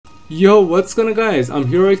Yo, what's going on guys, I'm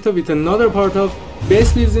Heroicto with another part of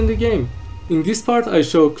best builds in the game. In this part I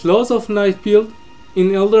show Claws of Night build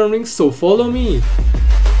in Elden Ring, so follow me.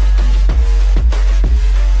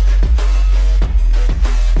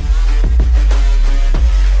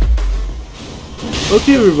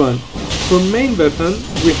 Okay everyone, for main weapon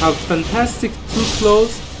we have fantastic 2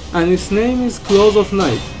 claws and its name is Claws of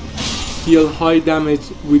Night. Deal high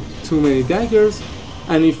damage with too many daggers,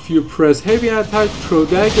 and if you press heavy attack, throw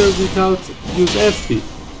dagger without use FP.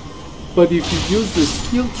 But if you use the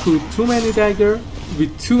skill through too many dagger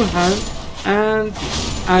with 2 hands and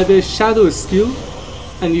add a shadow skill,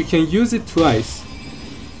 and you can use it twice.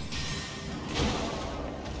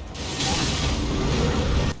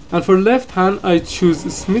 And for left hand I choose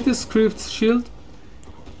Smith Script Shield.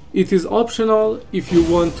 It is optional if you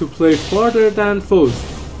want to play farther than foes.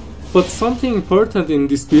 But something important in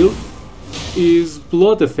this build is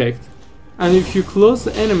blood effect, and if you close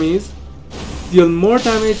the enemies, deal more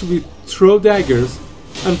damage with throw daggers.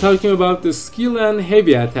 I'm talking about the skill and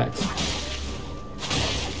heavy attacks.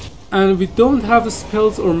 And we don't have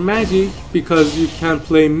spells or magic because you can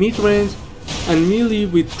play mid-range and melee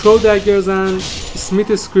with throw daggers and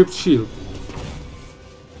Smith Script Shield.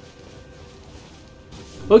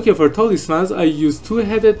 Okay, for talismans I use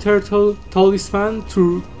 2-headed turtle talisman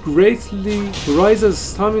to greatly rise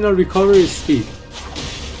stamina recovery speed.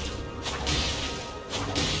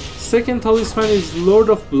 Second talisman is Lord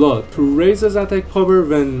of Blood to raise attack power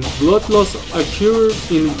when blood loss occurs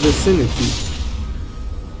in vicinity.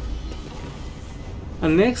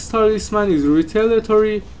 And next talisman is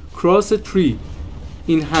Retaliatory Cross a Tree,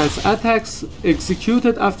 enhance attacks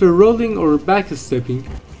executed after rolling or backstepping.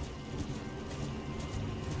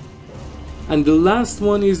 And the last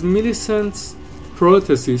one is Millicent's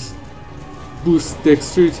Prothesis, boosts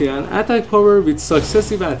dexterity and attack power with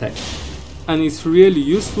successive attacks, and it's really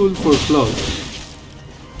useful for claws.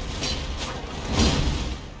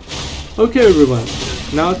 Okay everyone,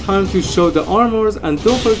 now time to show the armors, and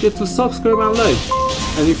don't forget to subscribe and like.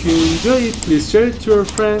 And if you enjoy it, please share it to your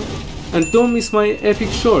friend, and don't miss my epic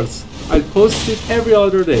shorts. I'll post it every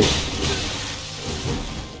other day.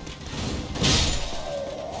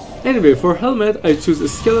 Anyway, for helmet I choose a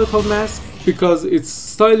skeletal mask because it's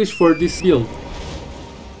stylish for this build.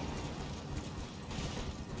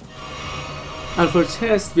 And for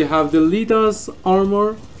chest we have the Lida's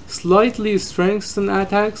armor, slightly strengthened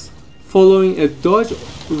attacks following a dodge,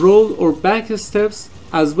 roll or back steps,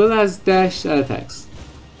 as well as dash attacks.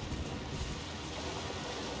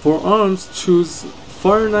 For arms choose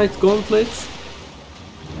Fire Knight gauntlets,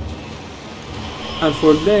 and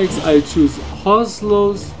for legs I choose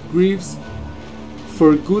Hoslow's greaves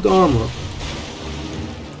for good armor.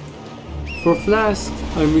 For flask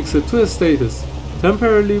I mix a 2 status,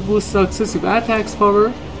 temporarily boost successive attacks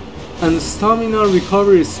power and stamina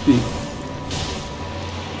recovery speed.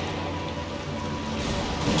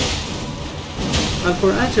 And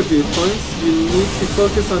for attribute points you need to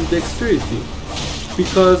focus on dexterity,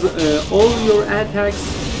 because all your attacks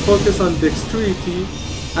focus on dexterity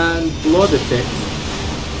and blood effects.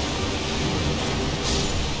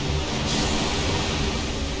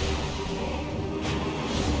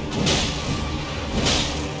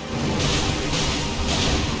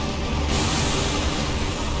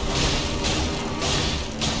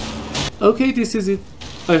 Okay, this is it.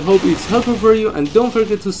 I hope it's helpful for you, and don't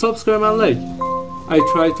forget to subscribe and like. I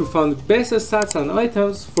try to find the best stats and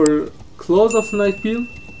items for Claws of Night build.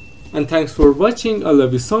 And thanks for watching, I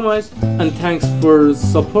love you so much, and thanks for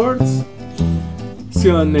support. See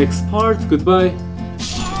you on next part, goodbye.